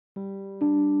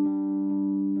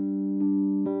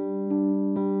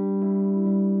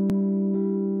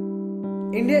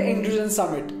India Inclusion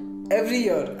Summit every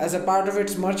year, as a part of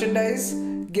its merchandise,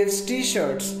 gives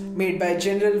t-shirts made by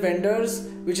general vendors,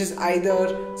 which is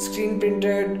either screen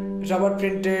printed, rubber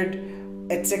printed,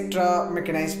 etc.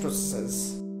 mechanized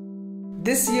processes.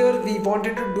 This year we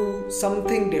wanted to do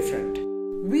something different.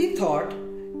 We thought,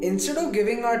 instead of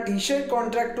giving our t-shirt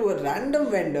contract to a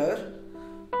random vendor,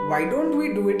 why don't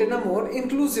we do it in a more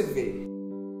inclusive way?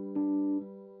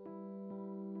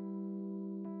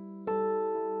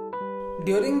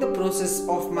 During the process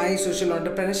of my social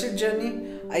entrepreneurship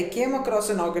journey, I came across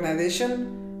an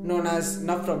organization known as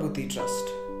Nav Prabhuti Trust.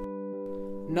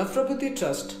 Nav Prabhuti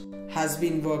Trust has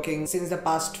been working since the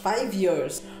past 5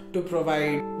 years to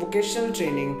provide vocational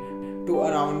training to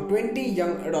around 20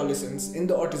 young adolescents in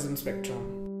the autism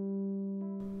spectrum.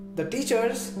 The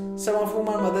teachers, some of whom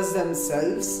are mothers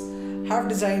themselves, have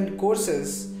designed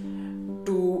courses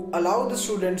to allow the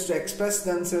students to express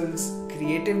themselves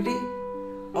creatively,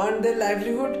 earn their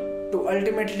livelihood, to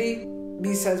ultimately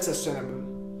be self-sustainable.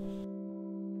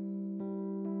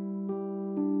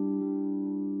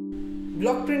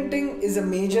 Block printing is a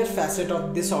major facet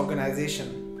of this organization.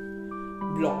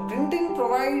 Block printing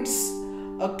provides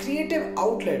a creative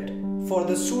outlet for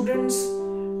the students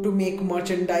to make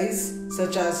merchandise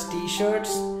such as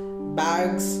t-shirts,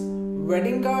 bags,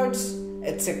 wedding cards,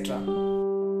 etc.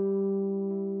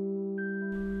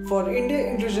 For India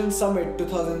Inclusion Summit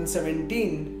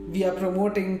 2017, we are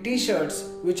promoting t-shirts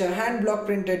which are hand block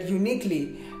printed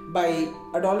uniquely by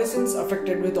adolescents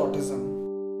affected with autism.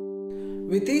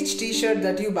 With each t-shirt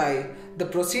that you buy, the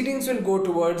proceedings will go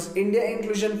towards India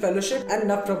Inclusion Fellowship and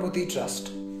Nav Prabhuti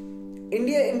Trust.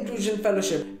 India Inclusion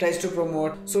Fellowship tries to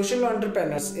promote social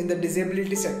entrepreneurs in the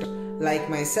disability sector, like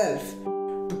myself,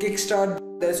 to kickstart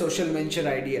their social venture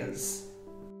ideas.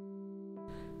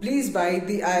 Please buy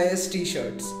the IIS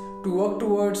t-shirts to work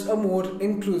towards a more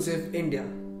inclusive India.